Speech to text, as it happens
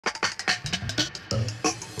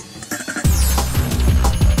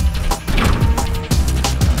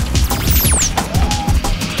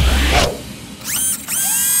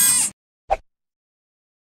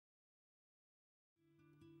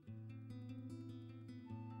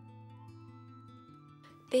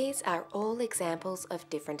These are all examples of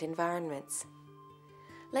different environments.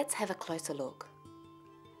 Let's have a closer look.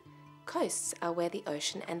 Coasts are where the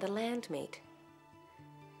ocean and the land meet.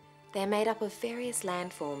 They're made up of various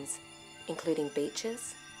landforms, including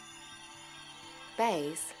beaches,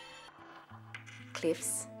 bays,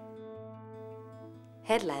 cliffs,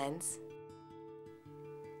 headlands,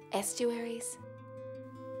 estuaries,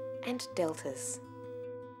 and deltas.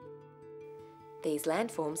 These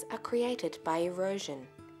landforms are created by erosion.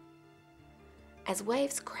 As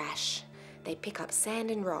waves crash, they pick up sand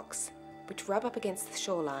and rocks, which rub up against the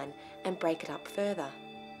shoreline and break it up further.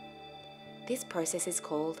 This process is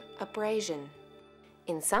called abrasion.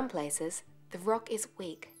 In some places, the rock is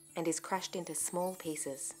weak and is crushed into small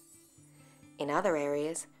pieces. In other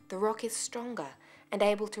areas, the rock is stronger and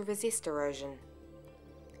able to resist erosion.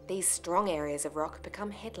 These strong areas of rock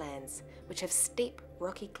become headlands, which have steep,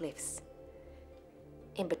 rocky cliffs.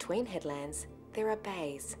 In between headlands, there are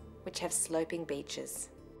bays, which have sloping beaches.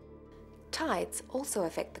 Tides also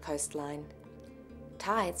affect the coastline.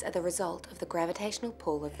 Tides are the result of the gravitational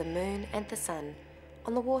pull of the moon and the sun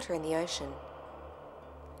on the water in the ocean.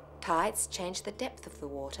 Tides change the depth of the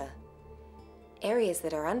water. Areas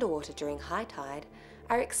that are underwater during high tide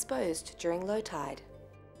are exposed during low tide.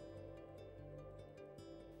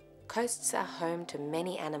 Coasts are home to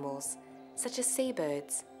many animals, such as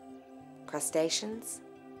seabirds, crustaceans,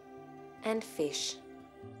 and fish.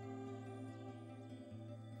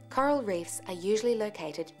 Coral reefs are usually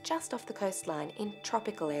located just off the coastline in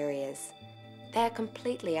tropical areas. They are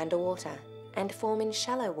completely underwater and form in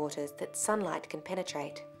shallow waters that sunlight can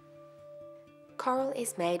penetrate. Coral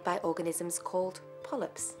is made by organisms called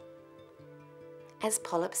polyps. As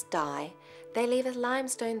polyps die, they leave a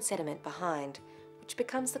limestone sediment behind, which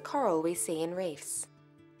becomes the coral we see in reefs.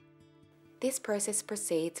 This process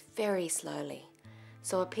proceeds very slowly,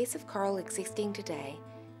 so a piece of coral existing today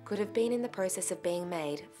could have been in the process of being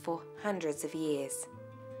made for hundreds of years.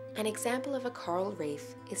 An example of a coral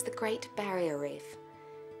reef is the Great Barrier Reef,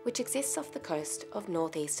 which exists off the coast of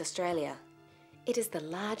northeast Australia. It is the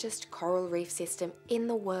largest coral reef system in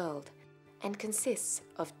the world and consists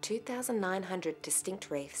of 2,900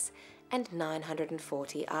 distinct reefs and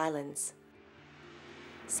 940 islands.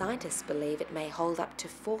 Scientists believe it may hold up to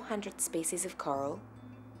 400 species of coral,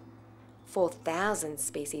 4,000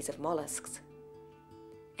 species of mollusks,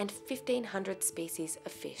 and 1,500 species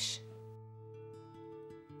of fish.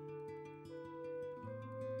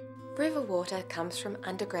 River water comes from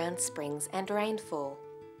underground springs and rainfall.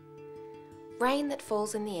 Rain that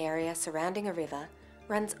falls in the area surrounding a river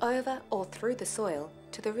runs over or through the soil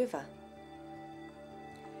to the river.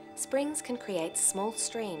 Springs can create small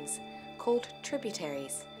streams called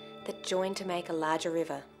tributaries that join to make a larger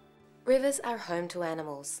river. Rivers are home to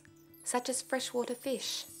animals, such as freshwater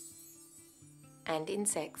fish and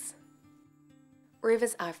insects.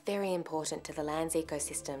 Rivers are very important to the land's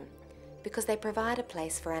ecosystem because they provide a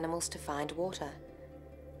place for animals to find water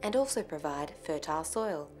and also provide fertile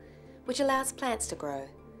soil, which allows plants to grow,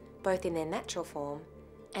 both in their natural form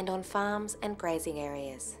and on farms and grazing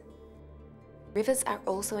areas. Rivers are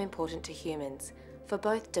also important to humans for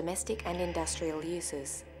both domestic and industrial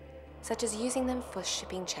uses, such as using them for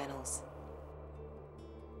shipping channels.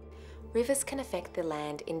 Rivers can affect the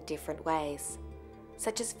land in different ways,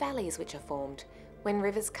 such as valleys which are formed when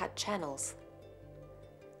rivers cut channels.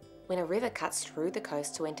 When a river cuts through the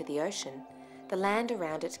coast to enter the ocean, the land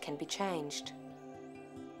around it can be changed.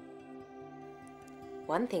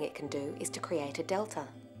 One thing it can do is to create a delta.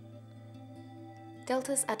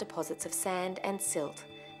 Deltas are deposits of sand and silt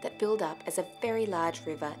that build up as a very large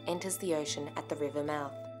river enters the ocean at the river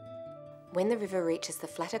mouth. When the river reaches the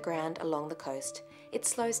flatter ground along the coast, it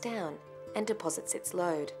slows down and deposits its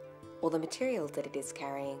load, or the materials that it is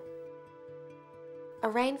carrying. A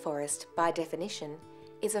rainforest, by definition,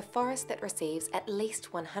 is a forest that receives at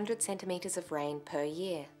least 100 centimetres of rain per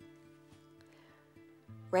year.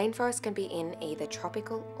 Rainforests can be in either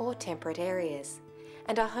tropical or temperate areas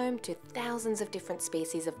and are home to thousands of different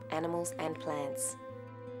species of animals and plants.